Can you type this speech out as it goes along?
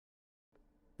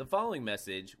The following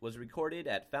message was recorded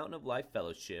at Fountain of Life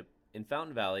Fellowship in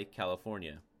Fountain Valley,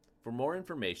 California. For more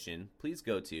information, please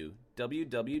go to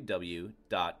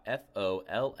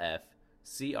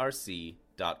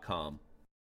www.folfcrc.com.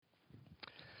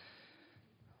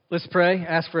 Let's pray,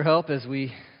 ask for help as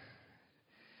we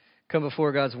come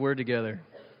before God's Word together.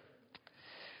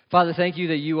 Father, thank you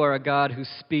that you are a God who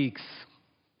speaks.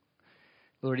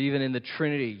 Lord, even in the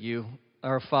Trinity, you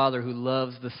are a Father who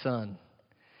loves the Son,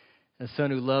 a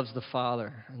Son who loves the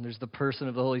Father, and there's the person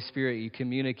of the Holy Spirit you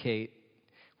communicate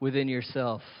within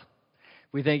yourself.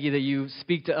 We thank you that you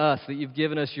speak to us, that you've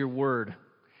given us your Word,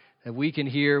 that we can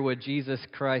hear what Jesus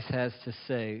Christ has to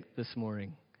say this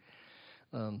morning.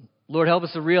 Lord, help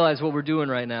us to realize what we're doing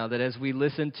right now, that as we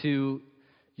listen to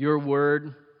your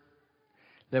Word,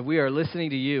 that we are listening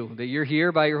to you, that you're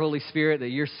here by your Holy Spirit, that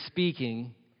you're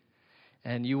speaking,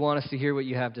 and you want us to hear what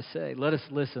you have to say. Let us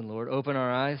listen, Lord. Open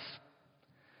our eyes,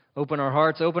 open our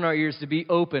hearts, open our ears to be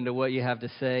open to what you have to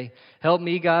say. Help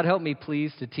me, God, help me,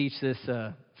 please, to teach this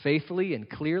faithfully and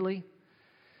clearly,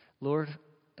 Lord.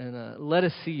 And let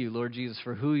us see you, Lord Jesus,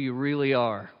 for who you really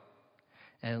are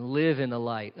and live in the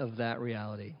light of that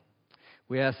reality.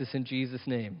 We ask this in Jesus'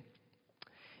 name.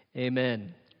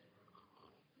 Amen.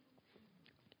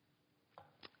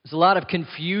 There's a lot of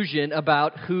confusion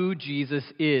about who Jesus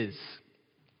is.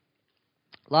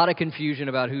 A lot of confusion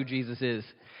about who Jesus is.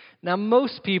 Now,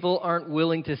 most people aren't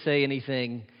willing to say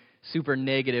anything super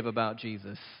negative about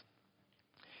Jesus.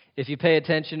 If you pay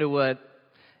attention to what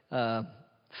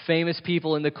famous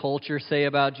people in the culture say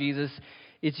about Jesus,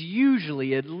 it's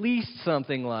usually at least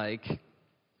something like,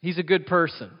 he's a good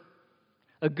person,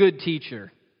 a good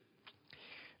teacher.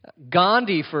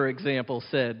 Gandhi, for example,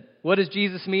 said, "What does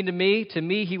Jesus mean to me? To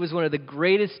me, he was one of the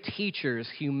greatest teachers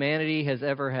humanity has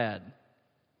ever had."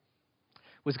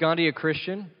 Was Gandhi a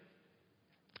Christian?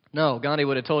 No, Gandhi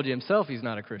would have told you himself he's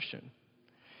not a Christian.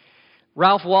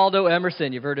 Ralph Waldo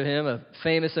Emerson, you've heard of him, a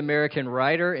famous American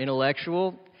writer,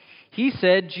 intellectual. He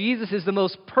said, "Jesus is the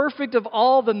most perfect of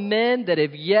all the men that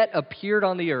have yet appeared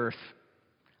on the earth."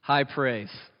 High praise.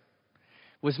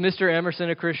 Was Mr. Emerson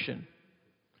a Christian?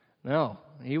 No,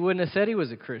 he wouldn't have said he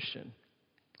was a Christian.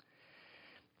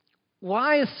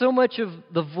 Why is so much of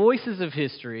the voices of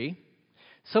history,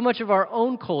 so much of our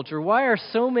own culture, why are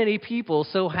so many people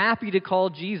so happy to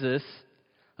call Jesus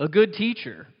a good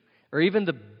teacher, or even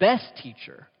the best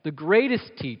teacher, the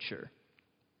greatest teacher?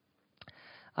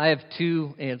 I have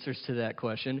two answers to that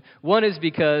question. One is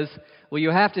because, well, you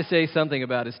have to say something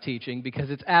about his teaching because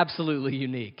it's absolutely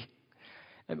unique.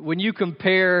 When you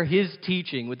compare his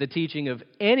teaching with the teaching of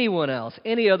anyone else,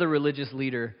 any other religious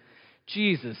leader,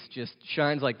 Jesus just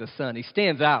shines like the sun. He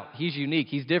stands out. He's unique.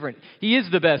 He's different. He is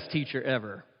the best teacher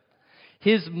ever.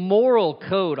 His moral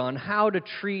code on how to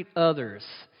treat others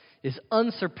is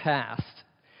unsurpassed.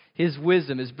 His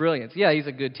wisdom, his brilliance. Yeah, he's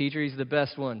a good teacher. He's the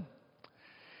best one.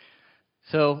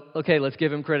 So, okay, let's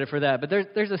give him credit for that. But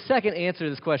there's a second answer to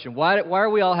this question. Why are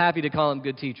we all happy to call him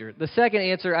good teacher? The second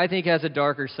answer, I think, has a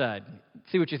darker side.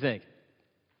 See what you think.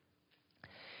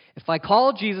 If I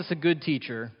call Jesus a good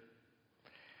teacher,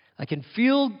 I can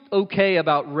feel okay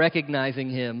about recognizing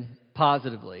him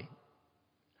positively.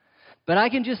 But I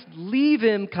can just leave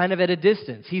him kind of at a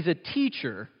distance. He's a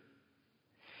teacher.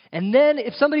 And then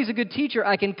if somebody's a good teacher,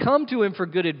 I can come to him for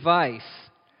good advice.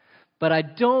 But I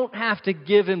don't have to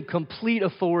give him complete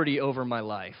authority over my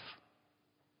life.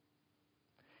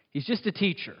 He's just a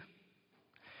teacher.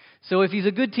 So if he's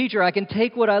a good teacher, I can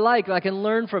take what I like. I can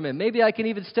learn from him. Maybe I can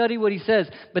even study what he says.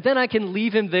 But then I can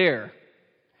leave him there.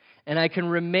 And I can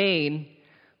remain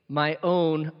my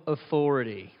own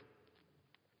authority.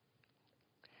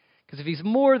 Because if he's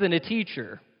more than a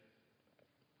teacher,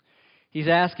 he's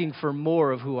asking for more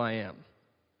of who I am.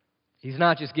 He's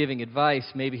not just giving advice.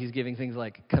 Maybe he's giving things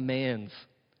like commands,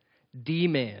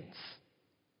 demands.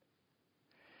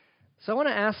 So I want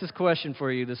to ask this question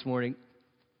for you this morning.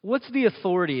 What's the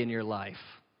authority in your life?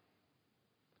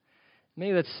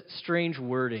 Maybe that's strange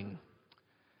wording.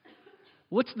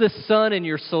 What's the sun in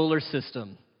your solar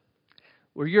system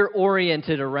where you're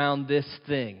oriented around this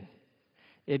thing?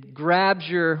 It grabs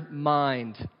your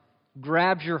mind,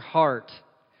 grabs your heart.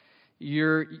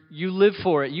 You live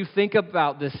for it. You think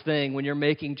about this thing when you're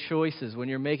making choices, when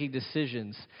you're making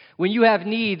decisions. When you have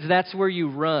needs, that's where you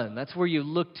run. That's where you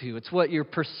look to. It's what you're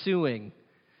pursuing.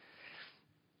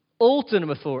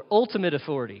 Ultimate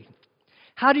authority.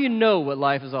 How do you know what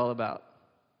life is all about?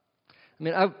 I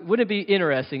mean, wouldn't it be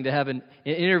interesting to have an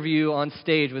interview on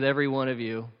stage with every one of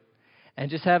you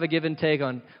and just have a give and take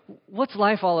on what's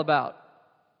life all about?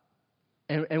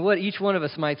 And what each one of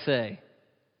us might say.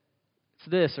 It's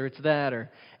this or it's that.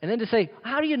 And then to say,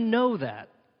 how do you know that?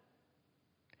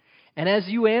 And as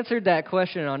you answered that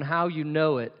question on how you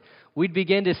know it, we'd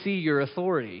begin to see your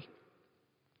authority.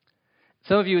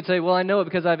 Some of you would say, well, I know it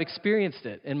because I've experienced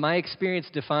it, and my experience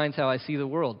defines how I see the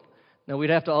world. Now, we'd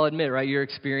have to all admit, right, your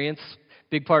experience,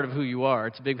 big part of who you are.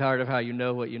 It's a big part of how you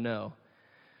know what you know.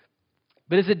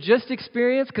 But is it just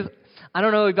experience? Because I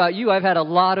don't know about you, I've had a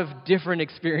lot of different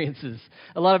experiences,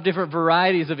 a lot of different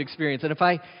varieties of experience. And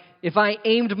if I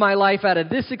aimed my life out of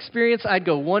this experience, I'd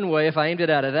go one way. If I aimed it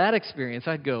out of that experience,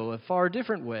 I'd go a far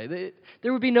different way.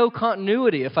 There would be no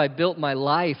continuity if I built my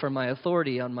life or my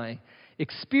authority on my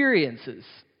experiences.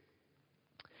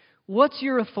 What's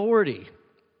your authority?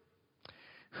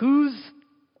 Who's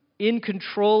in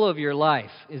control of your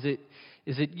life? Is it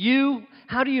you?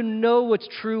 How do you know what's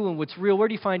true and what's real? Where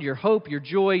do you find your hope, your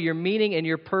joy, your meaning, and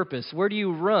your purpose? Where do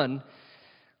you run?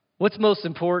 What's most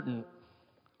important?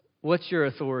 What's your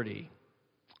authority?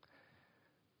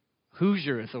 Who's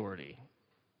your authority?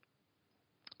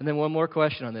 And then one more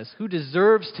question on this. Who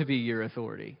deserves to be your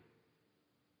authority?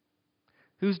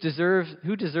 Who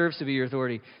deserves to be your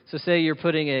authority? So say you're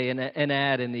putting an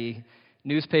ad in the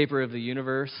newspaper of the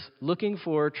universe looking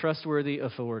for trustworthy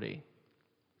authority.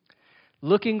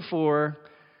 Looking for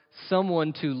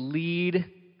someone to lead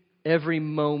every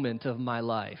moment of my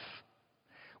life.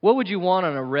 What would you want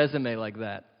on a resume like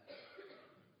that?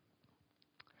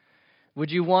 Would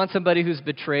you want somebody who's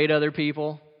betrayed other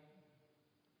people?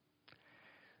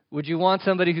 Would you want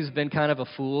somebody who's been kind of a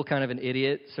fool, kind of an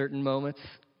idiot certain moments?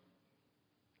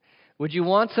 Would you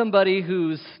want somebody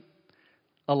who's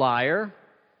a liar?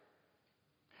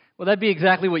 Well, that'd be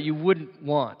exactly what you wouldn't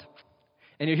want.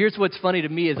 And here's what's funny to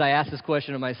me as I ask this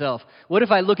question of myself. What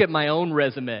if I look at my own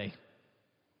resume,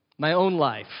 my own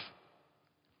life?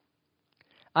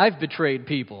 I've betrayed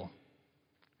people.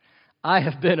 I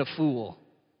have been a fool.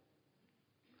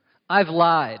 I've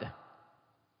lied.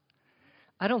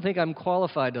 I don't think I'm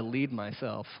qualified to lead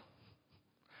myself.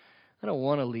 I don't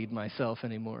want to lead myself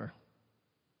anymore.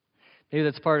 Maybe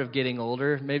that's part of getting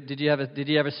older. Maybe did you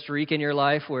have a streak in your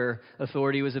life where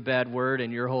authority was a bad word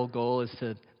and your whole goal is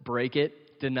to break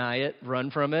it, deny it, run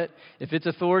from it? If it's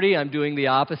authority, I'm doing the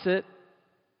opposite.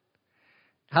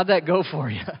 How'd that go for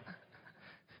you?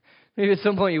 Maybe at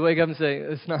some point you wake up and say,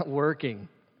 it's not working.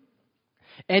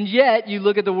 And yet, you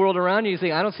look at the world around you and you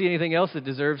think, I don't see anything else that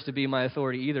deserves to be my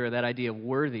authority either, that idea of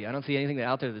worthy. I don't see anything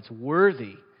out there that's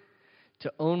worthy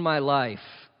to own my life.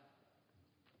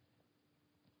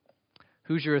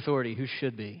 Who's your authority? Who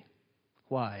should be?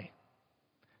 Why?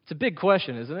 It's a big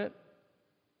question, isn't it?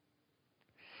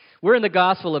 We're in the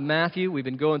Gospel of Matthew. We've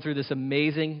been going through this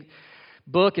amazing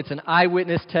book. It's an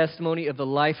eyewitness testimony of the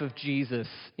life of Jesus.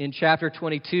 In chapter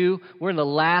 22, we're in the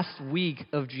last week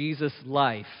of Jesus'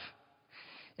 life.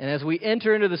 And as we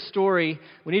enter into the story,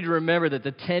 we need to remember that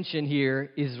the tension here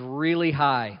is really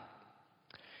high.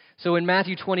 So in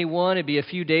Matthew 21, it'd be a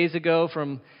few days ago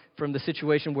from the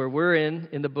situation where we're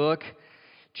in the book,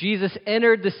 Jesus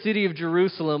entered the city of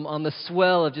Jerusalem on the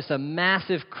swell of just a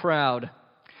massive crowd.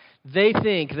 They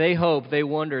think, they hope, they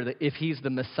wonder that if he's the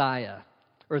Messiah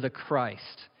or the Christ.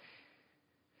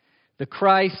 The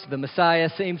Christ, the Messiah,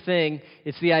 same thing.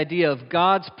 It's the idea of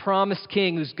God's promised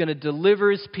king who's going to deliver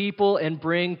his people and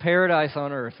bring paradise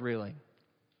on earth, really.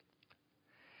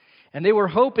 And they were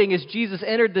hoping as Jesus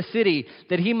entered the city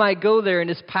that he might go there in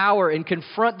his power and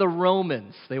confront the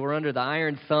Romans. They were under the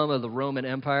iron thumb of the Roman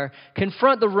Empire.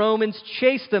 Confront the Romans,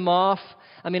 chase them off.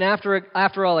 I mean,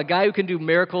 after all, a guy who can do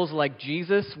miracles like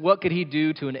Jesus, what could he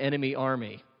do to an enemy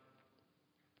army?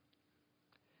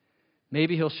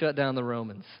 Maybe he'll shut down the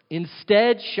Romans.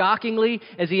 Instead, shockingly,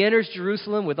 as he enters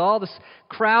Jerusalem with all this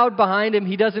crowd behind him,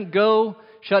 he doesn't go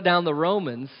shut down the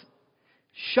Romans.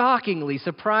 Shockingly,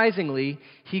 surprisingly,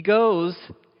 he goes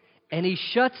and he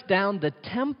shuts down the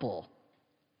temple.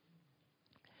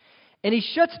 And he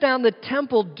shuts down the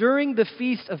temple during the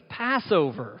feast of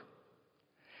Passover.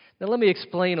 Now let me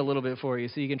explain a little bit for you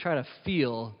so you can try to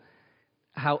feel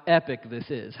how epic this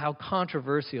is, how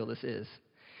controversial this is.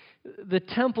 The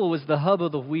temple was the hub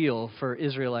of the wheel for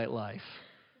Israelite life.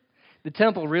 The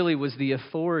temple really was the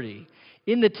authority.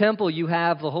 In the temple you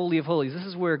have the Holy of Holies. This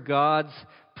is where God's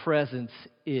presence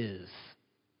is.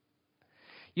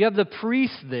 You have the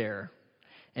priests there,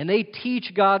 and they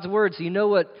teach God's word, so you know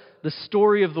what the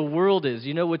story of the world is.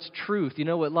 You know what's truth. You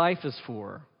know what life is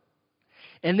for.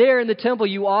 And there in the temple,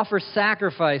 you offer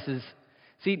sacrifices.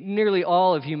 See, nearly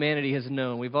all of humanity has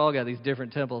known, we've all got these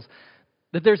different temples,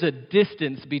 that there's a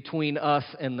distance between us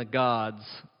and the gods.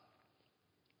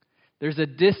 There's a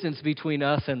distance between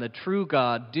us and the true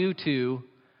God due to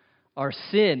our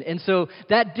sin. And so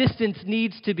that distance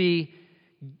needs to be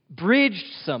bridged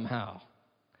somehow.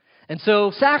 And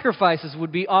so sacrifices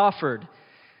would be offered.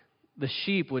 the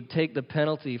sheep would take the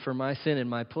penalty for my sin in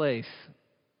my place.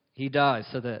 He dies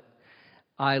so that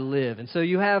I live. And so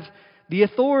you have the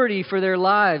authority for their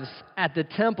lives at the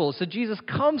temple. So Jesus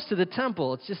comes to the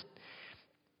temple. It's just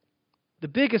the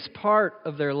biggest part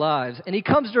of their lives. And he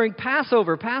comes during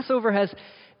Passover. Passover has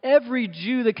every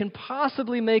Jew that can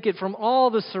possibly make it from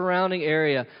all the surrounding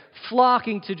area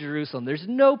flocking to Jerusalem. There's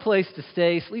no place to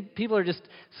stay. People are just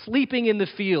sleeping in the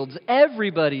fields.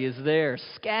 Everybody is there,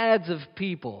 scads of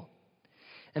people.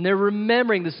 And they're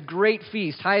remembering this great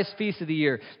feast, highest feast of the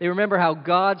year. They remember how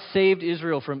God saved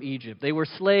Israel from Egypt. They were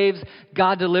slaves.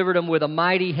 God delivered them with a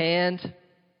mighty hand.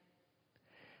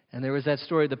 And there was that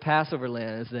story of the Passover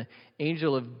lamb as the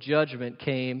angel of judgment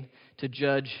came to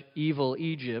judge evil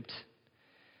Egypt.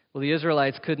 Well, the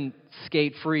Israelites couldn't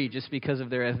skate free just because of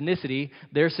their ethnicity.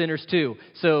 They're sinners too.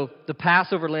 So the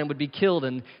Passover lamb would be killed,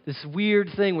 and this weird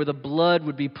thing where the blood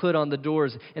would be put on the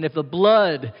doors. And if the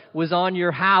blood was on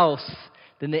your house,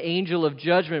 then the angel of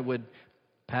judgment would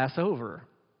pass over,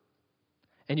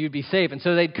 and you'd be safe. And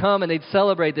so they'd come and they'd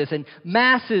celebrate this, and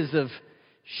masses of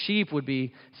sheep would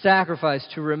be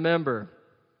sacrificed to remember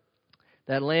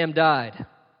that lamb died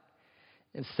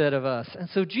instead of us. And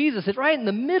so Jesus, right in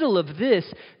the middle of this,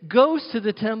 goes to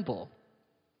the temple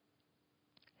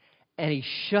and he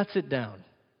shuts it down.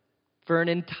 For an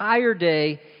entire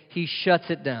day, he shuts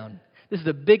it down. This is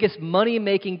the biggest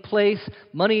money-making place,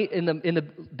 in the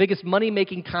biggest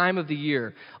money-making time of the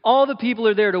year. All the people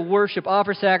are there to worship,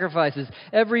 offer sacrifices.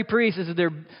 Every priest, this is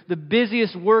the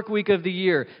busiest work week of the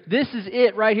year. This is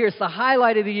it right here. It's the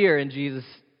highlight of the year. And Jesus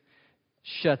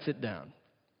shuts it down,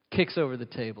 kicks over the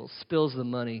tables, spills the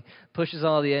money, pushes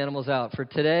all the animals out. For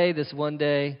today, this one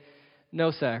day,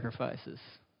 no sacrifices.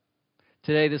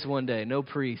 Today, this one day, no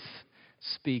priests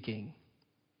speaking.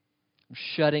 I'm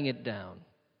shutting it down.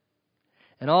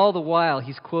 And all the while,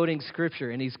 he's quoting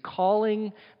Scripture, and he's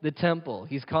calling the temple,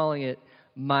 he's calling it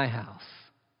my house.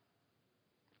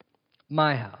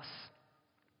 My house.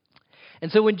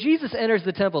 And so when Jesus enters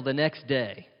the temple the next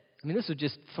day, this would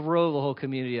just throw the whole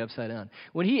community upside down.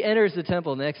 When he enters the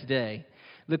temple next day,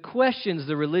 the questions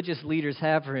the religious leaders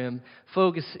have for him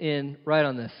focus in right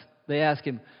on this. They ask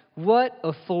him, what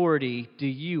authority do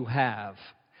you have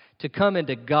to come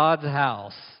into God's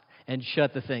house and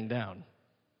shut the thing down?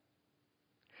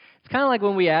 It's kind of like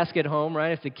when we ask at home,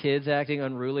 right? If the kid's acting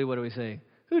unruly, what do we say?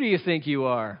 Who do you think you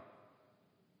are?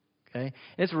 Okay?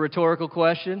 It's a rhetorical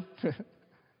question.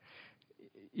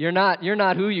 You're not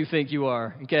who you think you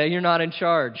are, okay? You're not in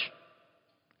charge.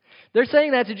 They're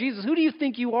saying that to Jesus. Who do you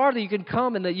think you are that you can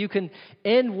come and that you can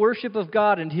end worship of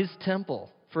God in his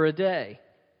temple for a day?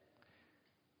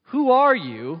 Who are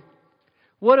you?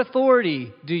 What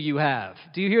authority do you have?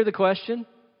 Do you hear the question?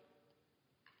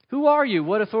 Who are you?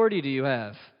 What authority do you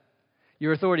have?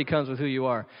 Your authority comes with who you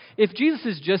are. If Jesus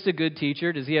is just a good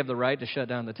teacher, does he have the right to shut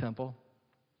down the temple?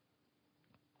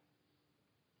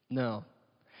 No.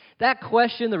 That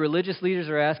question the religious leaders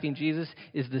are asking Jesus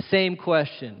is the same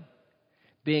question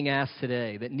being asked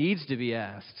today that needs to be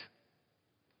asked.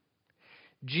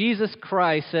 Jesus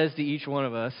Christ says to each one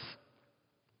of us,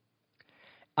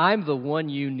 I'm the one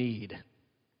you need.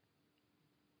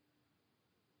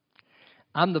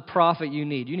 I'm the prophet you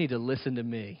need. You need to listen to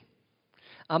me.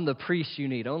 I'm the priest you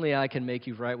need. Only I can make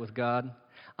you right with God.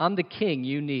 I'm the king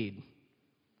you need.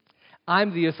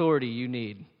 I'm the authority you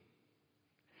need.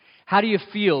 How do you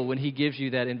feel when he gives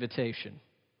you that invitation?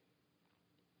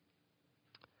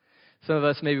 Some of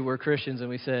us, maybe we're Christians and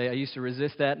we say, I used to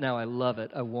resist that, now I love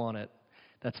it, I want it.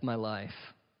 That's my life.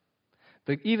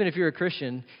 But even if you're a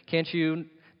Christian, can't you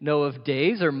know of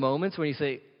days or moments when you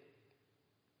say,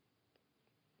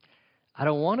 I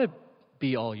don't want to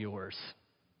be all yours?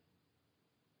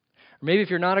 Or maybe if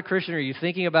you're not a Christian or you're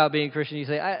thinking about being a Christian, you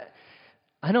say,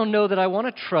 I don't know that I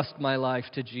want to trust my life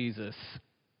to Jesus.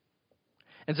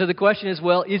 And so the question is,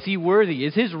 well, is he worthy?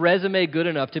 Is his resume good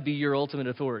enough to be your ultimate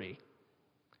authority?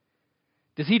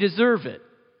 Does he deserve it?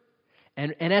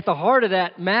 And at the heart of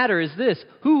that matter is this: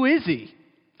 who is he?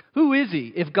 Who is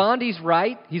he? If Gandhi's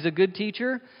right, he's a good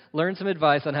teacher, learn some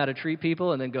advice on how to treat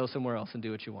people and then go somewhere else and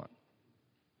do what you want.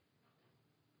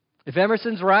 If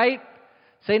Emerson's right,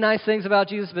 say nice things about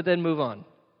Jesus, but then move on.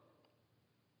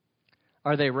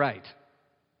 Are they right?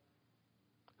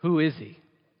 Who is he?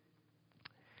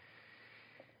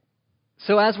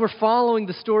 So as we're following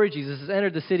the story, Jesus has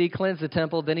entered the city, cleansed the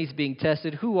temple, then he's being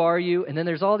tested. Who are you? And then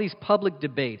there's all these public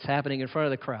debates happening in front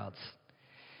of the crowds.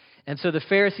 And so the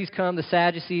Pharisees come, the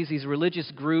Sadducees, these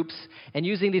religious groups, and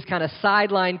using these kind of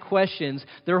sideline questions,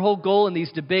 their whole goal in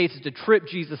these debates is to trip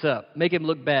Jesus up, make him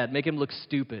look bad, make him look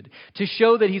stupid, to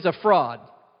show that he's a fraud,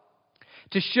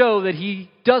 to show that he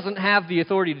doesn't have the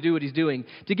authority to do what he's doing,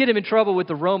 to get him in trouble with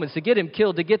the Romans, to get him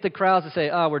killed, to get the crowds to say,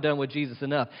 we're done with Jesus,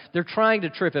 enough. They're trying to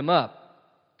trip him up.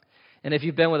 And if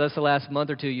you've been with us the last month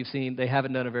or two, you've seen they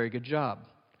haven't done a very good job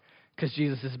because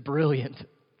Jesus is brilliant.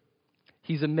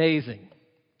 He's amazing.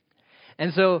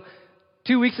 And so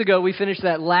 2 weeks ago, we finished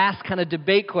that last kind of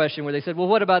debate question where they said, well,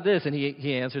 what about this? And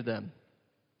he answered them.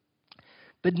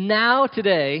 But now,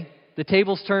 today, the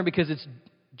tables turn because it's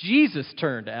Jesus'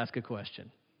 turn to ask a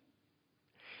question.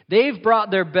 They've brought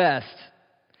their best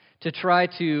to try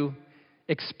to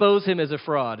expose him as a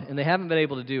fraud, and they haven't been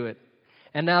able to do it.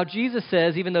 And now Jesus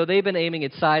says, even though they've been aiming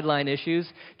at sideline issues,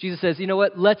 Jesus says, you know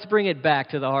what? Let's bring it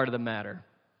back to the heart of the matter.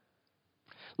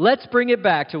 Let's bring it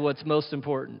back to what's most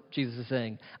important, Jesus is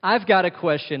saying. I've got a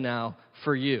question now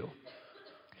for you.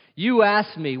 You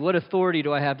asked me, what authority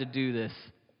do I have to do this?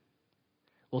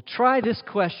 Well, try this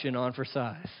question on for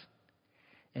size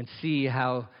and see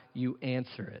how you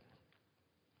answer it.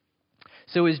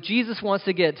 So as Jesus wants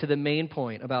to get to the main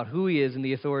point about who he is and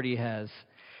the authority he has,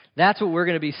 that's what we're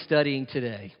going to be studying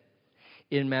today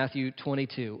in Matthew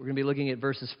 22. We're going to be looking at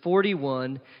verses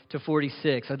 41 to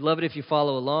 46. I'd love it if you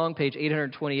follow along, page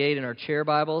 828 in our chair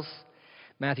Bibles,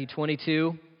 Matthew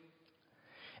 22.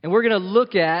 And we're going to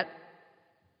look at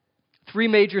three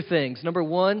major things. Number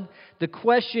one, the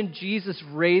question Jesus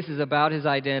raises about his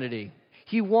identity.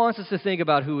 He wants us to think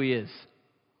about who he is.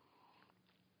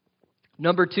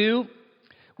 Number two,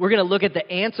 we're going to look at the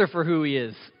answer for who he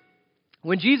is.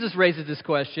 When Jesus raises this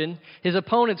question, his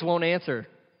opponents won't answer.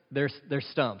 They're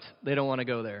stumped. They don't want to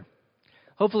go there.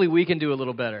 Hopefully we can do a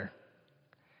little better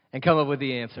and come up with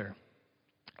the answer.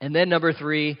 And then number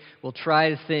three, we'll try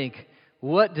to think,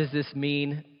 what does this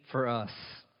mean for us?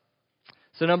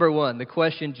 So number one, the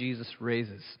question Jesus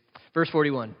raises. Verse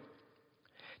 41.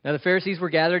 Now the Pharisees were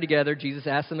gathered together. Jesus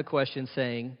asked them a question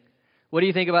saying, what do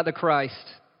you think about the Christ?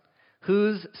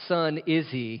 Whose son is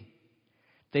he?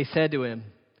 They said to him,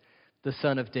 the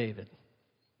son of David.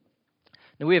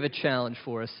 Now we have a challenge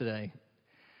for us today.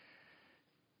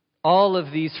 All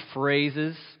of these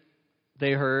phrases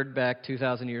they heard back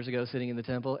 2,000 years ago sitting in the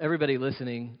temple, everybody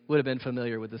listening would have been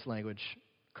familiar with this language.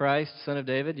 Christ, son of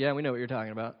David, yeah, we know what you're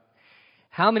talking about.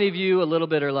 How many of you a little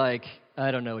bit are like,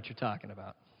 I don't know what you're talking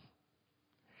about?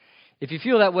 If you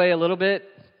feel that way a little bit,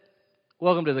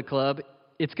 welcome to the club.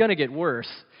 It's going to get worse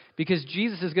because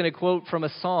Jesus is going to quote from a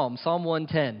psalm, Psalm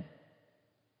 110.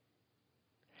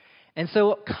 And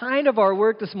so kind of our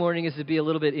work this morning is to be a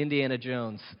little bit Indiana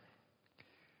Jones.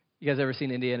 You guys ever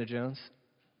seen Indiana Jones?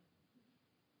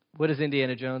 What does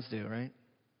Indiana Jones do, right?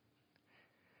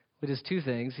 Well, he does two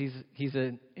things. He's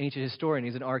an ancient historian.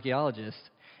 He's an archaeologist.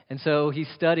 And so he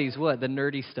studies what? The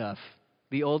nerdy stuff,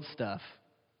 the old stuff.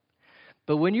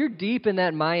 But when you're deep in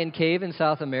that Mayan cave in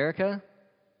South America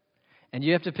and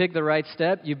you have to pick the right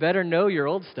step, you better know your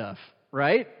old stuff,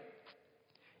 right?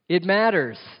 It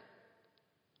matters.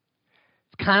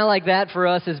 It's kind of like that for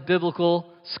us as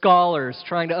biblical scholars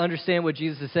trying to understand what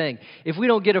Jesus is saying. If we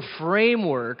don't get a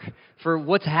framework for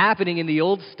what's happening in the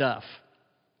old stuff,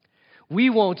 we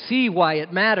won't see why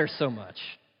it matters so much.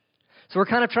 So we're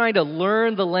kind of trying to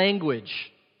learn the language.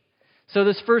 So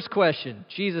this first question,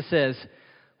 Jesus says,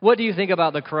 what do you think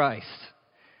about the Christ?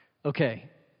 Okay,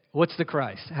 what's the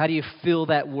Christ? How do you fill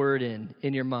that word in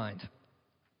your mind?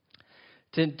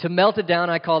 To melt it down,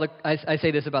 I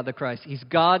say this about the Christ. He's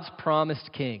God's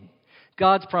promised king.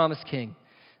 God's promised king.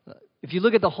 If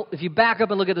you back up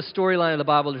and look at the storyline of the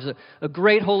Bible, there's a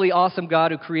great, holy, awesome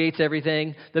God who creates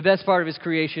everything. The best part of his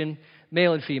creation,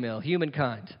 male and female,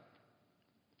 humankind.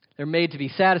 They're made to be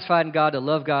satisfied in God, to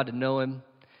love God, to know him,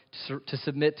 to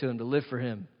submit to him, to live for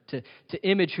him, to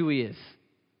image who he is.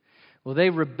 Well, they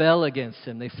rebel against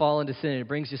him. They fall into sin. It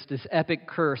brings just this epic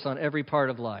curse on every part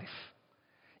of life.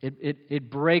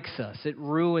 It breaks us. It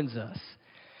ruins us.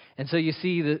 And so you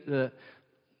see the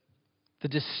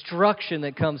destruction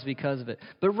that comes because of it.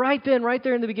 But right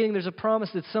there in the beginning, there's a promise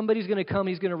that somebody's going to come,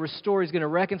 he's going to restore, he's going to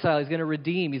reconcile, he's going to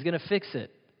redeem, he's going to fix it.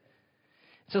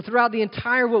 So throughout the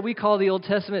entire what we call the Old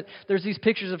Testament, there's these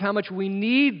pictures of how much we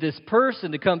need this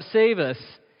person to come save us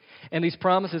and these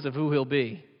promises of who he'll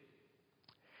be.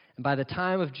 And by the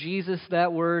time of Jesus,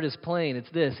 that word is plain. It's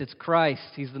this. It's Christ.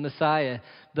 He's the Messiah.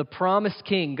 The promised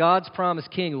king, God's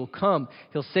promised king will come.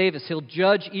 He'll save us. He'll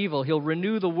judge evil. He'll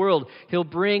renew the world. He'll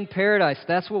bring paradise.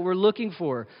 That's what we're looking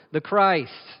for, the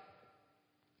Christ.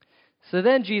 So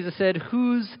then Jesus said,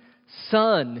 whose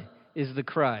son is the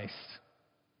Christ?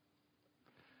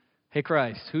 Hey,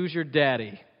 Christ, who's your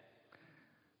daddy?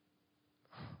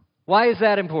 Why is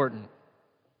that important?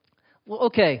 Well,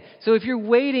 okay, so if you're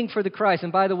waiting for the Christ,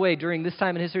 and by the way, during this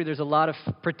time in history, there's a lot of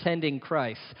pretending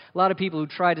Christ. A lot of people who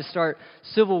try to start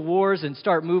civil wars and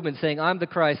start movements saying, I'm the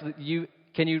Christ.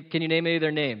 Can you name any of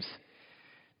their names?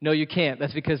 No, you can't.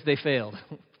 That's because they failed.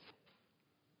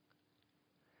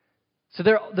 So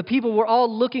the people were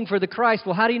all looking for the Christ.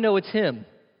 Well, how do you know it's him?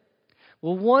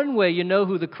 Well, one way you know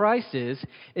who the Christ is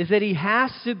that he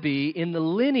has to be in the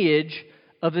lineage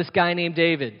of this guy named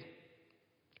David.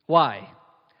 Why?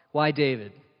 Why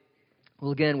David?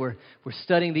 Well, again, we're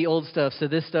studying the old stuff, so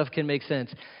this stuff can make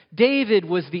sense. David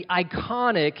was the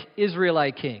iconic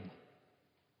Israelite king.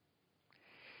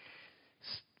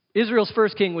 Israel's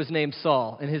first king was named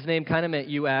Saul, and his name kind of meant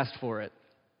you asked for it.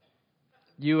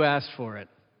 You asked for it.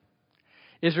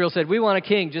 Israel said, we want a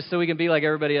king just so we can be like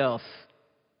everybody else.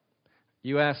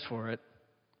 You asked for it.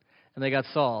 And they got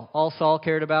Saul. All Saul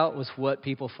cared about was what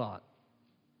people thought.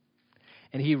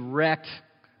 And he wrecked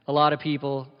a lot of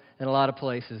people in a lot of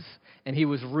places. And he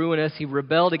was ruinous. He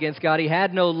rebelled against God. He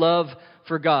had no love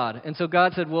for God. And so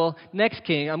God said, well, next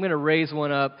king, I'm going to raise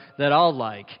one up that I'll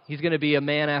like. He's going to be a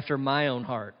man after my own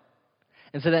heart.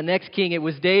 And so that next king, it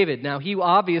was David. Now, he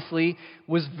obviously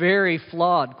was very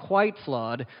flawed, quite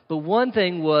flawed. But one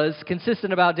thing was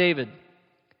consistent about David.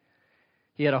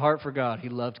 He had a heart for God. He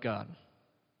loved God.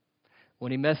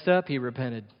 When he messed up, he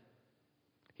repented.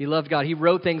 He loved God. He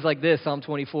wrote things like this, Psalm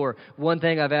 24. One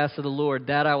thing I've asked of the Lord,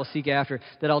 that I will seek after,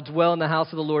 that I'll dwell in the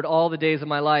house of the Lord all the days of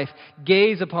my life.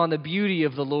 Gaze upon the beauty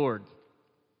of the Lord.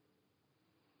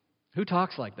 Who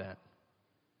talks like that?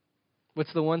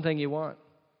 What's the one thing you want?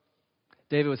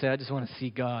 David would say, I just want to see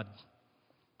God.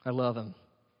 I love him.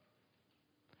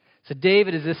 So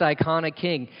David is this iconic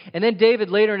king. And then David,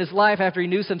 later in his life, after he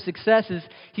knew some successes,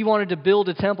 he wanted to build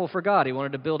a temple for God. He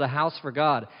wanted to build a house for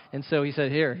God. And so he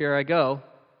said, here I go.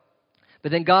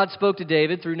 But then God spoke to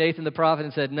David through Nathan the prophet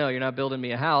and said, no, you're not building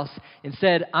me a house.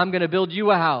 Instead, I'm going to build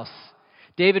you a house.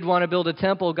 David wanted to build a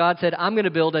temple. God said, I'm going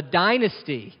to build a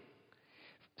dynasty.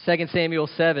 2 Samuel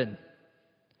 7.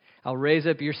 I'll raise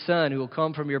up your son who will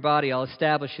come from your body. I'll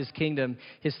establish his kingdom.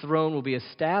 His throne will be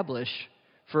established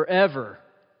forever.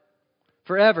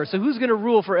 Forever. So who's going to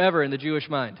rule forever in the Jewish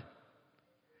mind?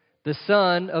 The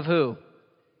son of who?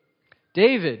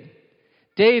 David.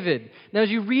 David. Now, as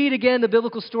you read again the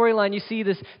biblical storyline, you see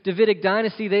this Davidic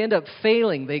dynasty, they end up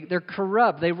failing. They're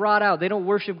corrupt. They rot out. They don't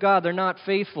worship God. They're not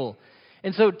faithful.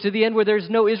 And so to the end where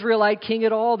there's no Israelite king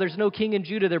at all, there's no king in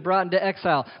Judah, they're brought into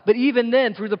exile. But even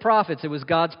then, through the prophets, it was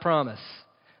God's promise.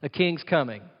 A king's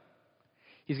coming.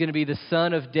 He's going to be the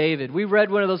son of David. We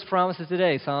read one of those promises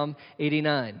today, Psalm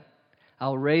 89.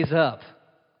 I'll raise up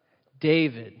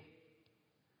David.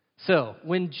 So,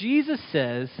 when Jesus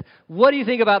says, what do you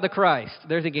think about the Christ?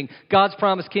 They're thinking, God's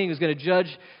promised king who's going to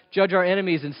judge our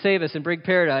enemies and save us and bring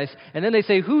paradise. And then they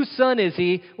say, whose son is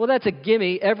he? Well, that's a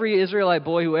gimme. Every Israelite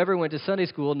boy who ever went to Sunday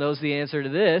school knows the answer to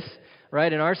this,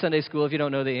 right? In our Sunday school, if you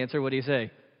don't know the answer, what do you say?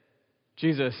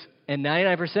 Jesus. And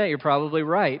 99% you're probably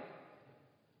right.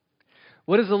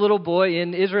 What does the little boy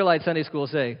in Israelite Sunday school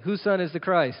say? Whose son is the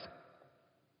Christ?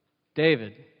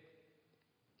 David.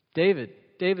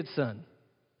 David's son.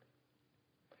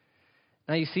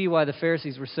 Now you see why the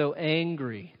Pharisees were so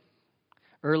angry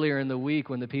earlier in the week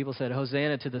when the people said,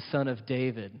 Hosanna to the Son of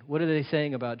David. What are they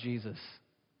saying about Jesus?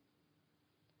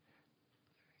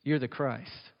 You're the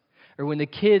Christ. Or when the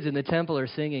kids in the temple are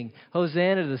singing,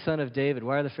 Hosanna to the Son of David,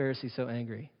 why are the Pharisees so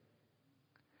angry?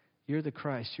 You're the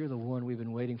Christ. You're the one we've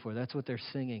been waiting for. That's what they're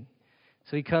singing.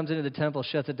 So he comes into the temple,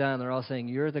 shuts it down. They're all saying,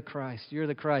 you're the Christ. You're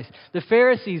the Christ. The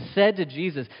Pharisees said to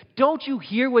Jesus, don't you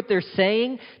hear what they're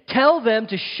saying? Tell them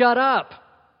to shut up.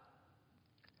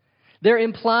 They're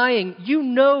implying, you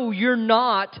know you're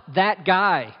not that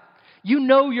guy. You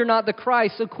know you're not the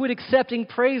Christ, so quit accepting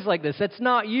praise like this. That's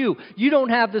not you. You don't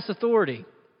have this authority.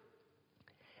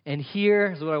 And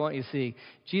here's what I want you to see.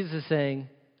 Jesus is saying,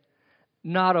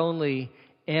 not only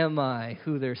am I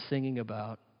who they're singing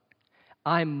about,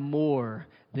 I'm more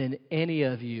than any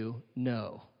of you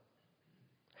know.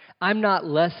 I'm not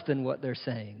less than what they're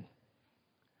saying.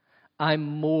 I'm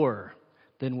more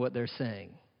than what they're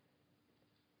saying.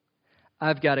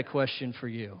 I've got a question for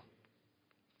you.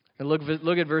 And look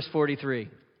at verse 43.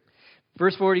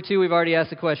 Verse 42, we've already asked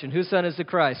the question. Whose son is the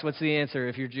Christ? What's the answer?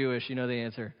 If you're Jewish, you know the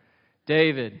answer.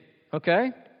 David.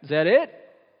 Okay? Is that it?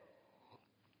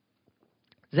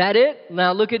 Is that it?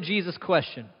 Now look at Jesus'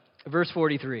 question. Verse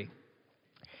 43.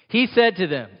 He said to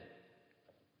them,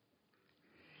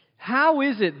 how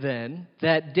is it then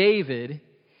that David,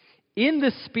 in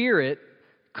the Spirit,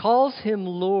 calls him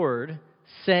Lord,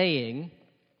 saying,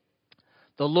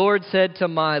 the Lord said to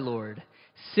my Lord,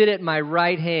 sit at my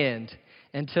right hand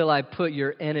until I put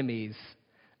your enemies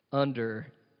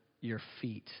under your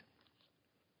feet.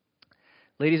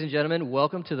 Ladies and gentlemen,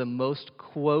 welcome to the most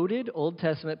quoted Old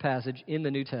Testament passage in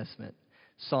the New Testament,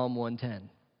 Psalm 110.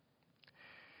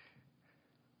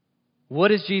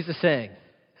 What is Jesus saying?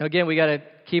 Now again, we got to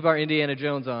keep our Indiana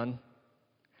Jones on.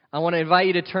 I want to invite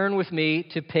you to turn with me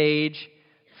to page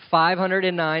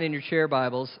 509 in your chair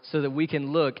Bibles so that we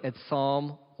can look at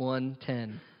Psalm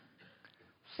 110.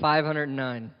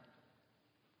 509.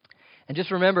 And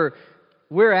just remember,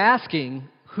 we're asking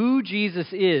who Jesus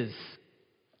is.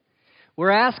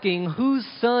 We're asking whose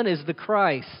son is the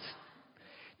Christ.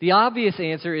 The obvious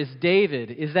answer is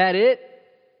David. Is that it?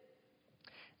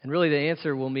 And really the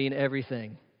answer will mean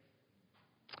everything.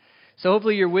 So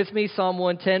hopefully you're with me, Psalm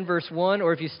 110, verse 1,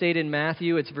 or if you stayed in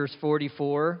Matthew, it's verse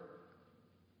 44.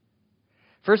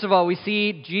 First of all, we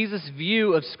see Jesus'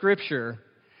 view of Scripture.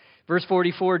 Verse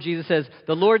 44, Jesus says,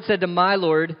 the Lord said to my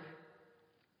Lord,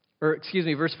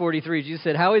 verse 43, Jesus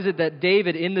said, how is it that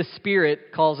David in the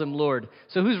Spirit calls him Lord?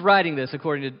 So who's writing this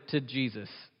according to Jesus?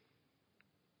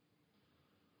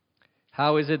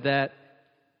 How is it that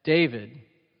David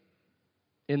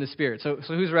in the Spirit? So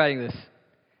who's writing this?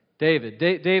 David.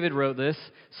 David wrote this.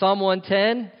 Psalm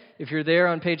 110, if you're there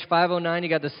on page 509, you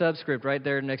got the subscript right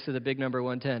there next to the big number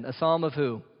 110. A psalm of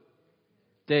who?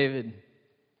 David.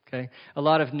 Okay. A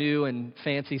lot of new and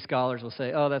fancy scholars will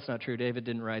say, oh, that's not true. David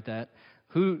didn't write that.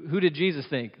 Who did Jesus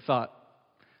think thought?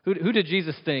 Who did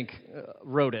Jesus think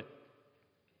wrote it?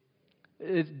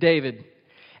 It's David.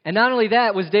 And not only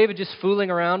that, was David just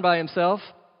fooling around by himself?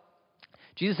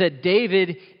 Jesus said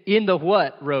David in the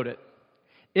what wrote it?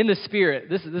 In the Spirit.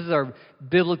 This is our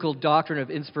biblical doctrine of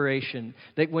inspiration.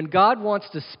 That when God wants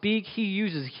to speak, He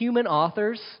uses human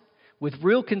authors with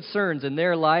real concerns in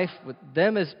their life, with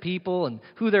them as people and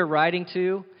who they're writing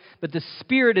to. But the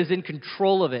Spirit is in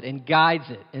control of it and guides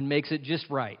it and makes it just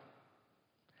right.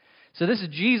 So this is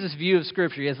Jesus' view of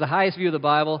Scripture. He has the highest view of the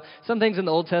Bible. Some things in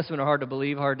the Old Testament are hard to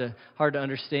believe, hard to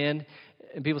understand.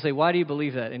 And people say, why do you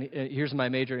believe that? And here's my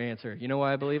major answer. You know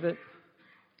why I believe it?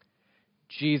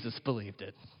 Jesus believed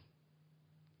it.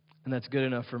 And that's good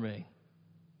enough for me.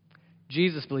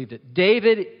 Jesus believed it.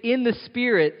 David in the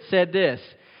Spirit said this.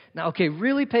 Now, okay,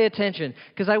 really pay attention,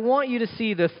 because I want you to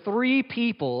see the three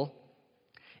people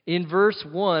in verse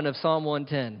 1 of Psalm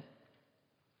 110.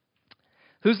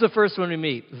 Who's the first one we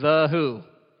meet? The who?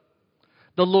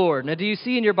 The Lord. Now, do you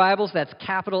see in your Bibles that's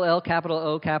capital L, capital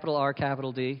O, capital R,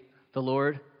 capital D? The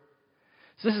Lord.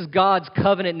 So this is God's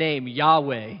covenant name,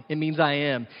 Yahweh. It means I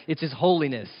am. It's His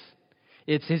holiness.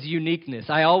 It's His uniqueness.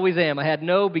 I always am. I had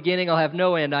no beginning. I'll have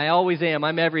no end. I always am.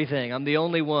 I'm everything. I'm the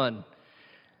only one.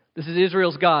 This is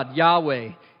Israel's God, Yahweh.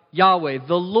 Yahweh.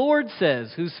 The Lord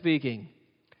says, who's speaking?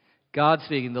 God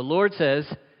speaking. The Lord says.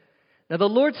 Now the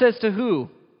Lord says to who?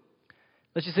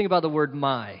 Let's just think about the word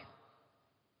my.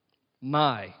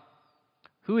 My.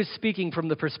 Who is speaking from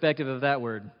the perspective of that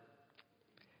word?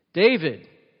 David.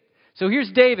 So here's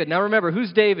David. Now remember,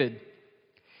 who's David?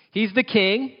 He's the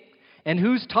king. And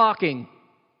who's talking?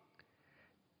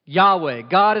 Yahweh.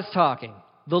 God is talking.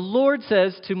 The Lord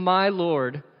says to my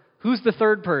Lord. Who's the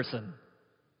third person?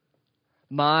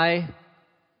 My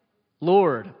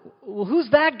Lord. Well,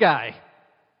 who's that guy?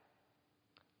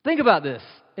 Think about this.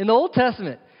 In the Old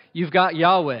Testament, you've got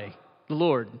Yahweh, the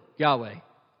Lord, Yahweh,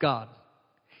 God.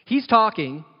 He's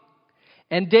talking,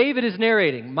 and David is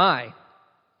narrating, my.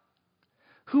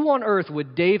 Who on earth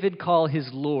would David call his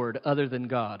Lord other than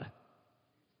God?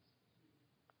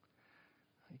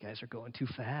 You guys are going too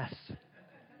fast.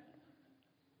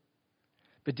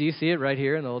 But do you see it right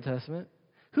here in the Old Testament?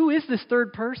 Who is this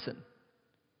third person?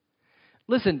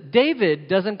 Listen, David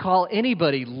doesn't call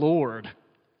anybody Lord.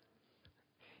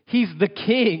 He's the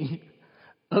king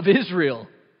of Israel.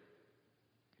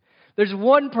 There's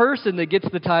one person that gets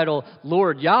the title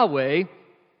Lord Yahweh.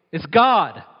 It's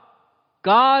God.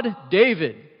 God,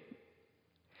 David.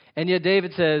 And yet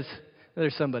David says,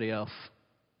 there's somebody else.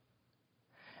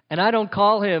 And I don't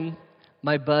call him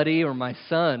my buddy or my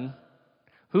son.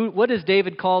 What does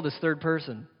David call this third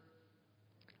person?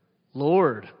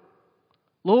 Lord.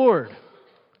 Lord.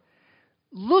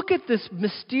 Look at this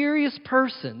mysterious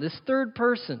person, this third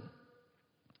person.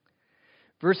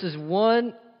 Verses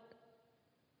 1.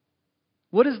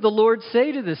 What does the Lord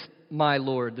say to this, my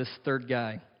Lord, this third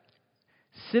guy?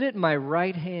 Sit at my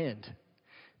right hand.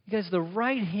 You guys, the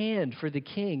right hand for the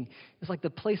king is like the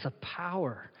place of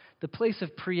power, the place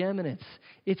of preeminence.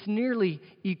 It's nearly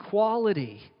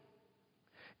equality.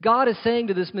 God is saying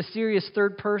to this mysterious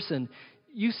third person,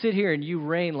 you sit here and you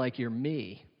reign like you're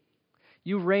me.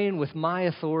 You reign with my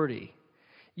authority.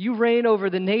 You reign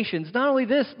over the nations. Not only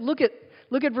this, look at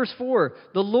verse 4.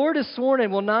 The Lord has sworn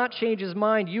and will not change His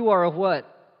mind. You are a what?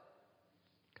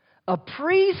 A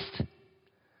priest?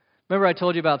 Remember I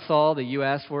told you about Saul, that you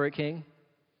asked for it, king?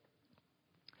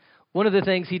 One of the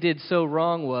things he did so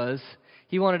wrong was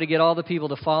he wanted to get all the people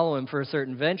to follow him for a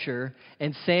certain venture,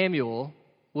 and Samuel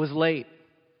was late.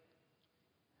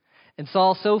 And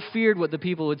Saul so feared what the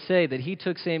people would say that he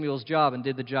took Samuel's job and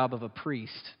did the job of a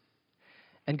priest.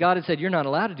 And God had said, you're not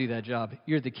allowed to do that job.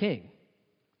 You're the king.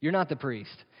 You're not the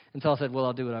priest. And Saul said, well,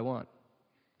 I'll do what I want.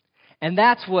 And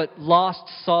that's what lost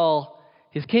Saul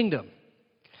his kingdom.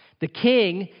 The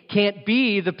king can't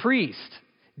be the priest.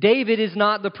 David is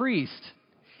not the priest.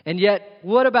 And yet,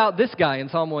 what about this guy in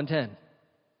Psalm 110?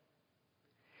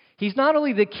 He's not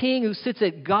only the king who sits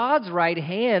at God's right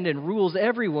hand and rules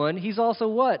everyone, he's also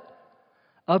what?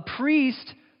 A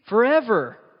priest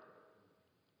forever.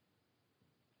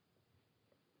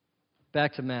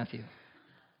 Back to Matthew.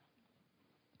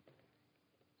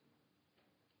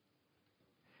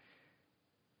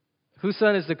 Whose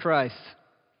son is the Christ?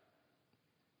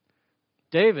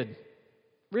 David.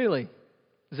 Really?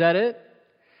 Is that it?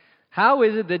 How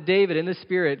is it that David in the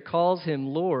Spirit calls him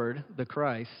Lord, the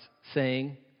Christ,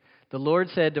 saying, the Lord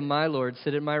said to my Lord,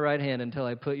 sit at my right hand until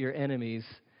I put your enemies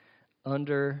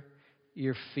under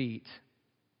your feet.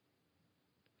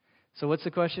 So what's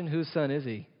the question? Whose son is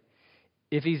he?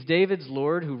 If he's David's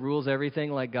Lord who rules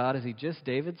everything like God, is he just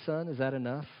David's son? Is that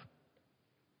enough?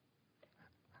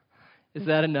 Is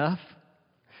that enough?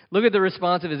 Look at the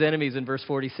response of his enemies in verse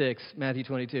 46, Matthew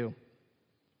 22.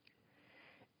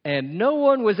 And no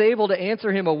one was able to answer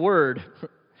him a word,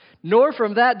 nor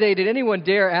from that day did anyone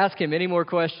dare ask him any more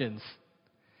questions.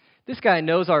 This guy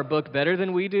knows our book better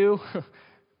than we do.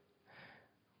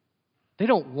 They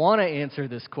don't want to answer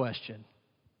this question.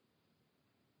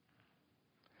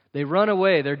 They run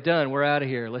away. They're done. We're out of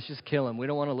here. Let's just kill him. We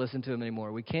don't want to listen to him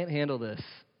anymore. We can't handle this.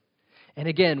 And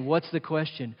again, what's the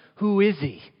question? Who is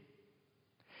he?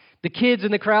 The kids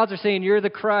in the crowds are saying, you're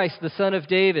the Christ, the son of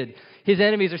David. His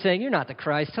enemies are saying, you're not the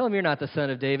Christ. Tell him you're not the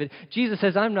son of David. Jesus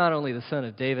says, I'm not only the son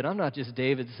of David. I'm not just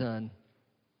David's son.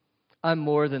 I'm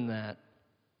more than that.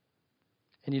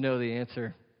 And you know the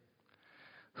answer.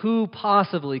 Who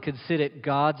possibly could sit at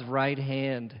God's right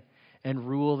hand and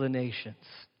rule the nations?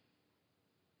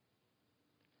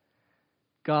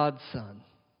 God's son.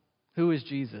 Who is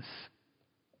Jesus?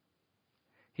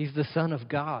 He's the Son of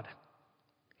God.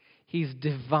 He's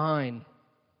divine.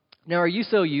 Now, are you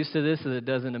so used to this that it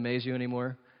doesn't amaze you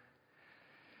anymore?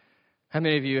 How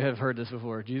many of you have heard this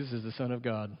before? Jesus is the Son of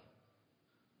God.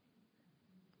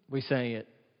 We sang it.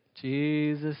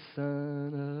 Jesus,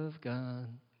 Son of God.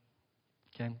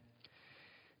 Okay.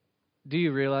 Do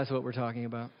you realize what we're talking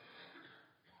about?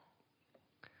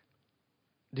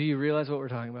 Do you realize what we're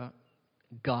talking about?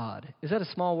 God. Is that a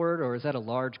small word or is that a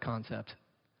large concept?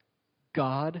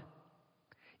 God,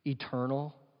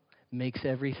 eternal, makes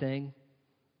everything,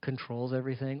 controls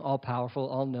everything, all-powerful,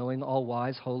 all-knowing,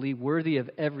 all-wise, holy, worthy of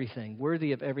everything,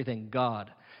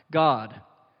 God. God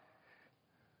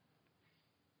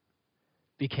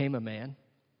became a man.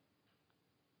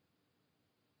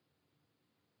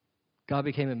 God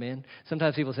became a man.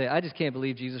 Sometimes people say, I just can't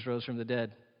believe Jesus rose from the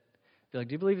dead. They're like,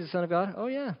 do you believe he's the Son of God? Oh,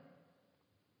 yeah.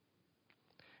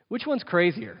 Which one's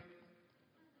crazier?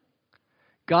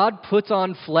 God puts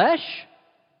on flesh?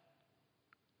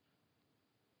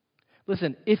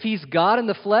 Listen, if he's God in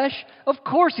the flesh, of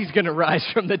course he's going to rise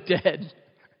from the dead.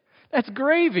 That's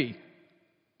gravy.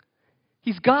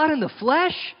 He's God in the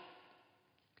flesh?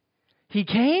 He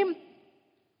came?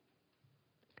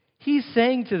 He's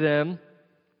saying to them,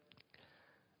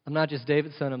 I'm not just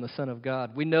David's son, I'm the Son of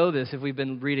God. We know this if we've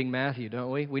been reading Matthew,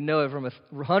 don't we? We know it from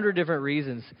 100 different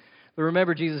reasons. But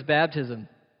remember Jesus' baptism.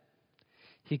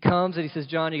 He comes and he says,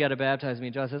 John, you got to baptize me.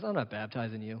 And John says, I'm not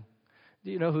baptizing you.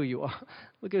 Do you know who you are?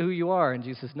 Look at who you are. And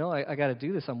Jesus says, no, I got to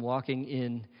do this. I'm walking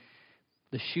in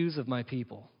the shoes of my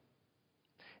people.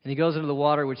 And he goes into the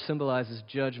water, which symbolizes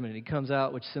judgment. And he comes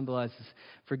out, which symbolizes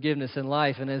forgiveness and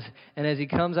life. And as he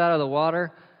comes out of the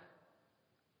water,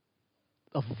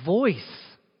 a voice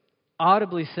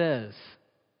audibly says,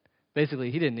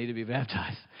 basically, he didn't need to be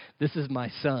baptized. This is my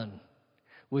son,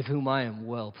 with whom I am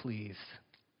well pleased.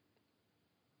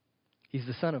 He's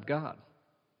the Son of God.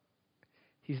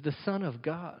 He's the Son of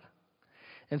God.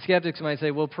 And skeptics might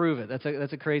say, well, prove it.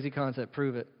 That's a crazy concept.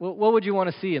 Prove it. Well, what would you want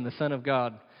to see in the Son of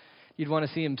God? You'd want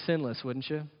to see him sinless, wouldn't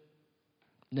you?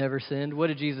 Never sinned. What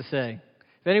did Jesus say?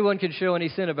 If anyone can show any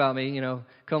sin about me,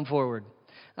 come forward.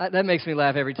 That makes me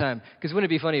laugh every time. Because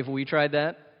wouldn't it be funny if we tried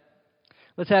that?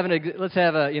 Let's have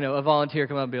a volunteer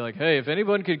come up and be like, hey, if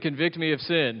anyone could convict me of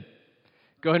sin,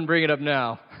 go ahead and bring it up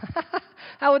now.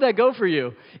 How would that go for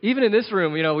you? Even in this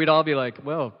room, we'd all be like,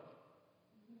 well,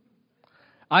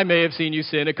 I may have seen you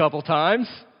sin a couple times.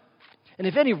 And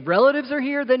if any relatives are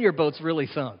here, then your boat's really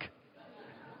sunk.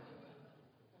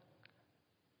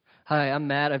 Hi, I'm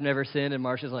Matt. I've never sinned. And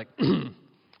Marcia's like,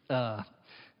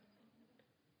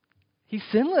 he's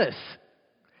sinless.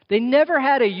 They never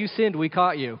had a "you sinned, we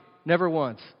caught you." Never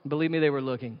once. Believe me, they were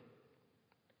looking.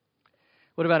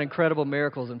 What about incredible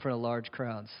miracles in front of large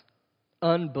crowds?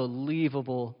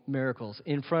 Unbelievable miracles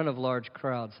in front of large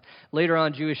crowds. Later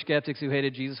on, Jewish skeptics who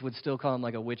hated Jesus would still call him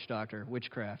like a witch doctor,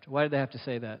 witchcraft. Why did they have to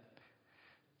say that?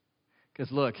 Because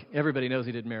look, everybody knows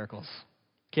he did miracles.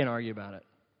 Can't argue about it.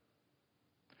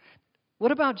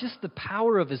 What about just the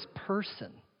power of his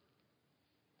person?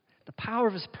 The power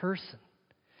of his person.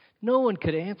 No one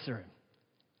could answer him.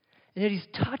 And yet he's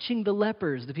touching the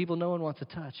lepers, the people no one wants to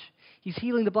touch. He's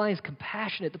healing the blind. He's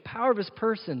compassionate. The power of his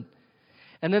person.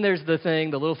 And then there's the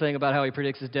little thing about how he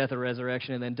predicts his death or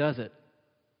resurrection and then does it.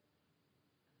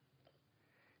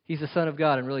 He's the Son of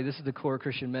God. And really, this is the core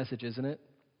Christian message, isn't it?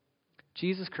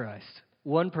 Jesus Christ.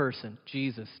 One person.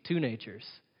 Jesus. Two natures.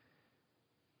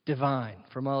 Divine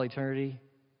from all eternity.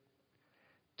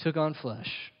 Took on flesh.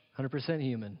 100%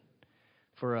 human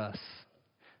for us.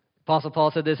 Apostle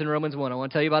Paul said this in Romans 1. I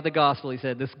want to tell you about the gospel. He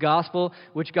said, this gospel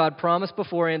which God promised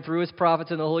beforehand through his prophets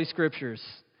in the Holy Scriptures,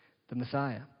 the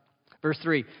Messiah. Verse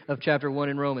 3 of chapter 1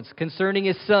 in Romans. Concerning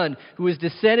his Son, who is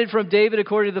descended from David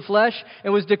according to the flesh,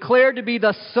 and was declared to be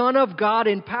the Son of God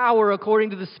in power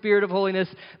according to the Spirit of holiness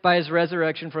by his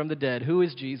resurrection from the dead. Who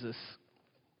is Jesus?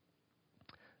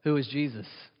 Who is Jesus?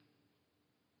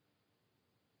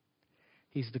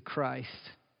 He's the Christ.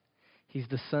 He's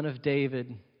the Son of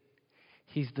David.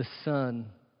 He's the Son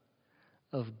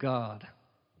of God.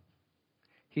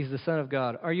 He's the Son of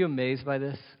God. Are you amazed by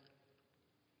this?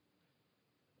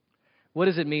 What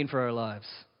does it mean for our lives?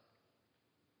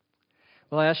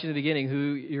 Well, I asked you in the beginning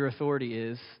who your authority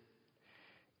is.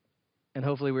 And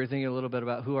hopefully we're thinking a little bit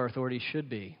about who our authority should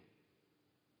be.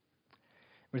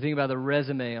 We're thinking about the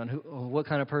resume on what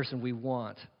kind of person we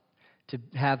want to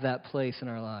have that place in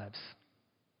our lives.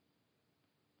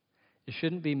 It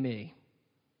shouldn't be me.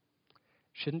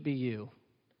 Shouldn't be you.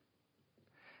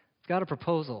 I've got a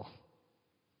proposal.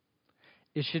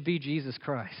 It should be Jesus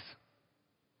Christ.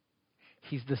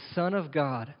 He's the Son of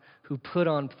God who put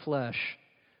on flesh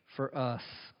for us.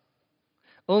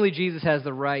 Only Jesus has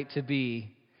the right to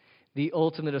be the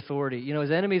ultimate authority. You know,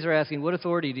 his enemies are asking, what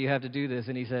authority do you have to do this?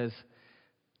 And he says,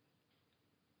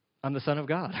 I'm the Son of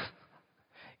God.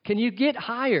 Can you get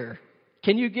higher?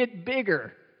 Can you get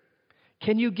bigger?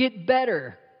 Can you get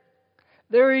better?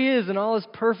 There he is in all his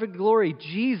perfect glory,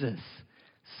 Jesus,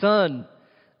 Son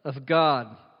of God.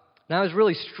 Now I was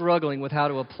really struggling with how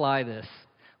to apply this.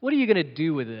 What are you going to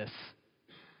do with this?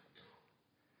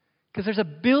 Because there's a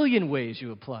billion ways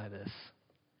you apply this.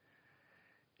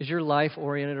 Is your life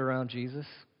oriented around Jesus?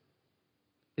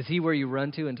 Is he where you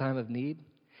run to in time of need?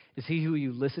 Is he who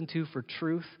you listen to for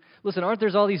truth? Listen, aren't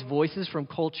there all these voices from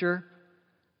culture?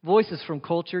 Voices from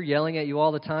culture yelling at you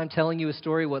all the time, telling you a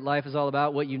story, what life is all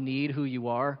about, what you need, who you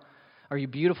are. Are you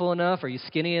beautiful enough? Are you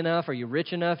skinny enough? Are you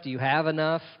rich enough? Do you have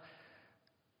enough?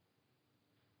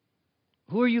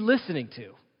 Who are you listening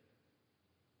to?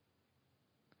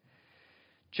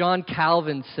 John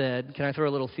Calvin said, can I throw a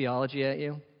little theology at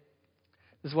you?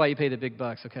 This is why you pay the big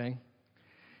bucks, okay?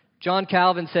 John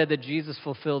Calvin said that Jesus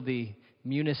fulfilled the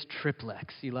Munus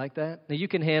Triplex. You like that? Now you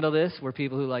can handle this. We're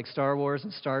people who like Star Wars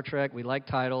and Star Trek. We like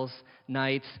titles,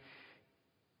 knights.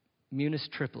 Munus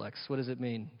Triplex. What does it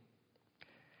mean?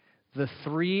 The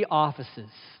three offices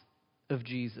of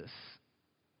Jesus.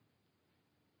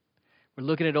 We're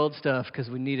looking at old stuff because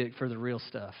we need it for the real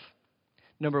stuff.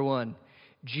 Number one,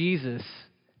 Jesus,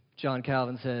 John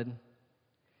Calvin said,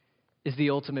 is the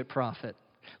ultimate prophet.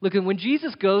 Look, when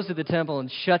Jesus goes to the temple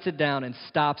and shuts it down and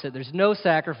stops it, there's no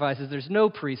sacrifices, there's no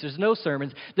priests, there's no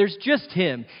sermons, there's just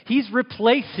him. He's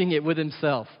replacing it with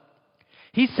himself.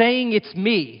 He's saying, it's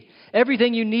me.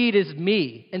 Everything you need is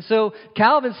me. And so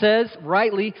Calvin says,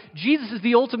 rightly, Jesus is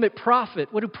the ultimate prophet.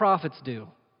 What do prophets do?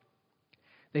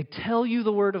 They tell you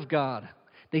the word of God.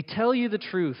 They tell you the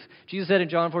truth. Jesus said in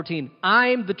John 14,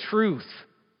 I'm the truth.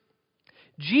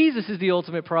 Jesus is the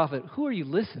ultimate prophet. Who are you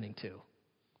listening to?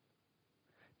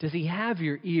 Does he have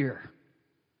your ear?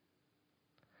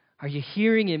 Are you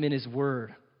hearing him in his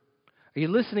word? Are you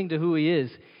listening to who he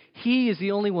is? He is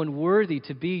the only one worthy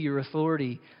to be your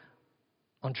authority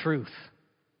on truth.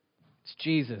 It's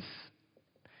Jesus.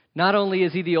 Not only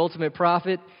is he the ultimate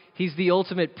prophet, he's the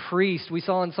ultimate priest. We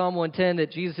saw in Psalm 110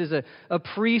 that Jesus is a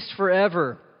priest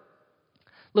forever.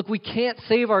 Look, we can't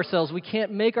save ourselves. We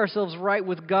can't make ourselves right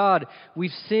with God.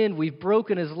 We've sinned. We've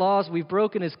broken his laws. We've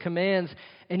broken his commands.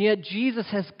 And yet Jesus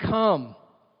has come,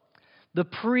 the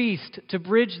priest, to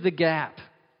bridge the gap.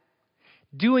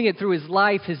 doing it through his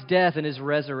life, his death, and his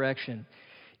resurrection.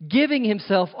 Giving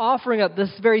himself, offering up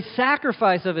this very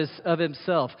sacrifice of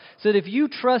himself, so that if you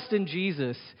trust in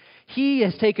Jesus, he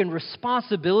has taken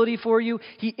responsibility for you.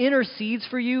 He intercedes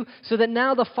for you, so that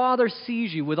now the Father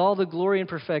sees you with all the glory and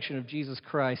perfection of Jesus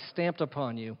Christ stamped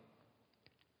upon you.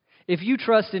 If you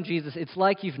trust in Jesus, it's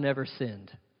like you've never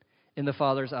sinned in the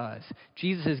Father's eyes.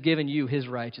 Jesus has given you his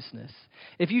righteousness.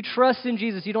 If you trust in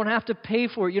Jesus, you don't have to pay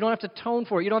for it. You don't have to atone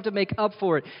for it. You don't have to make up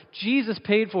for it. Jesus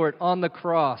paid for it on the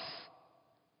cross.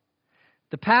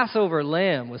 The Passover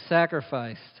lamb was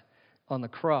sacrificed on the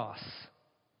cross,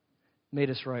 made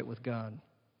us right with God.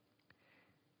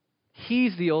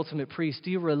 He's the ultimate priest.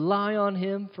 Do you rely on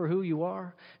him for who you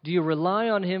are? Do you rely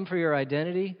on him for your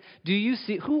identity? Do you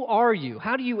see, who are you?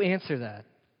 How do you answer that?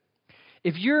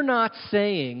 If you're not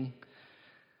saying,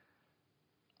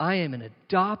 I am an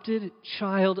adopted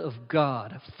child of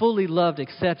God, fully loved,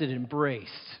 accepted, embraced,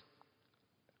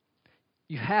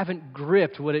 you haven't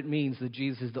gripped what it means that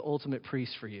Jesus is the ultimate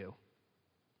priest for you.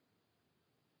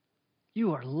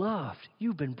 You are loved.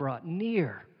 You've been brought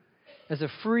near as a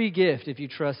free gift if you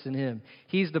trust in him.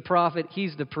 He's the prophet.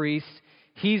 He's the priest.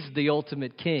 He's the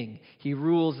ultimate king. He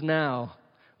rules now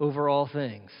over all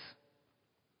things.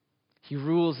 He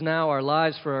rules now our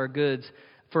lives for our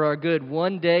good.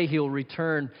 One day he'll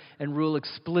return and rule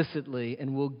explicitly,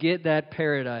 and we'll get that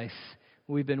paradise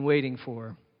we've been waiting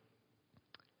for.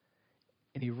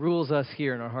 And he rules us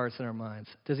here in our hearts and our minds.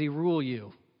 Does he rule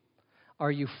you?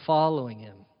 Are you following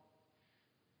him?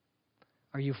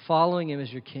 Are you following him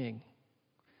as your king?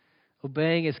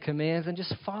 Obeying his commands and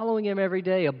just following him every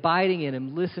day, abiding in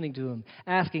him, listening to him,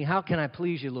 asking, how can I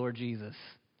please you, Lord Jesus?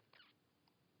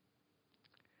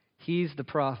 He's the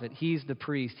prophet. He's the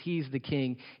priest. He's the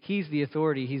king. He's the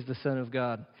authority. He's the Son of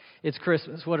God. It's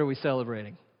Christmas. What are we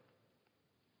celebrating?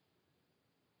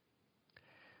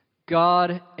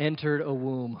 God entered a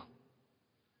womb.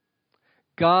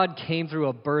 God came through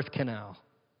a birth canal.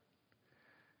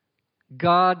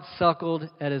 God suckled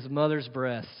at his mother's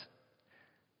breast.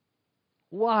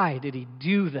 Why did he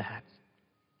do that?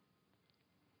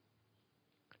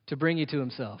 To bring you to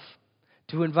himself,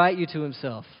 to invite you to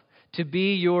himself, to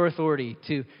be your authority,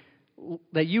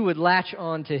 that you would latch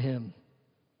on to him.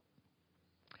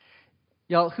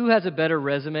 Y'all, who has a better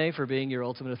resume for being your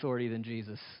ultimate authority than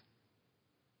Jesus?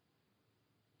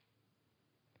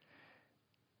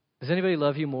 Does anybody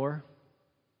love you more?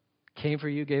 Came for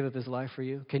you, gave up his life for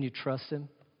you? Can you trust him?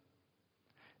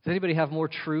 Does anybody have more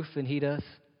truth than he does?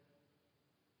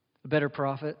 A better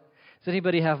prophet? Does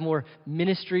anybody have more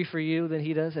ministry for you than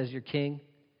he does as your king,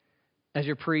 as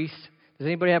your priest? Does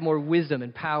anybody have more wisdom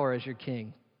and power as your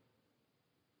king?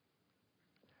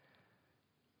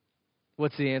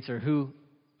 What's the answer? Who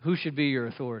should be your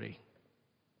authority?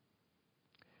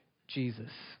 Jesus.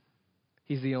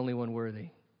 He's the only one worthy.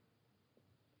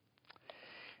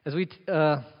 As we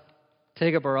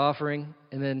take up our offering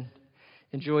and then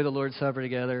enjoy the Lord's Supper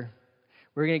together,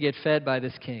 we're going to get fed by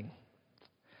this king.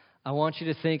 I want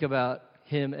you to think about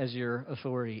him as your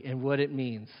authority and what it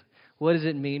means. What does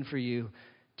it mean for you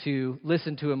to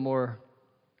listen to him more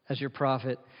as your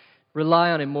prophet, rely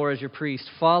on him more as your priest,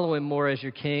 follow him more as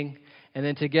your king, and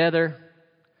then together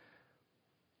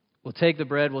we'll take the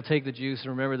bread, we'll take the juice,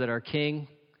 and remember that our king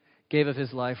gave up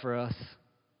his life for us.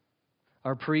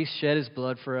 Our priest shed his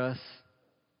blood for us.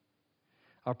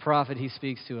 Our prophet, he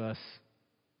speaks to us.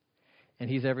 And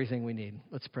he's everything we need.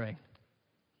 Let's pray.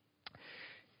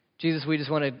 Jesus, we just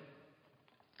want to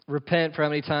repent for how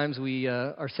many times we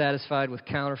are satisfied with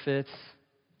counterfeits.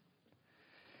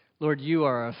 Lord, you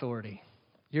are our authority.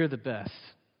 You're the best.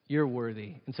 You're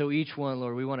worthy. And so each one,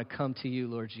 Lord, we want to come to you,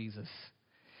 Lord Jesus,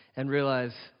 and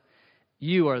realize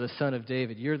you are the Son of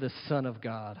David. You're the Son of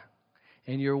God.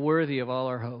 And you're worthy of all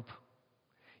our hope.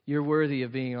 You're worthy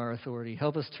of being our authority.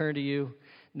 Help us turn to you,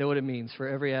 know what it means for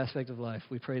every aspect of life.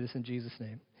 We pray this in Jesus'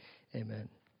 name. Amen.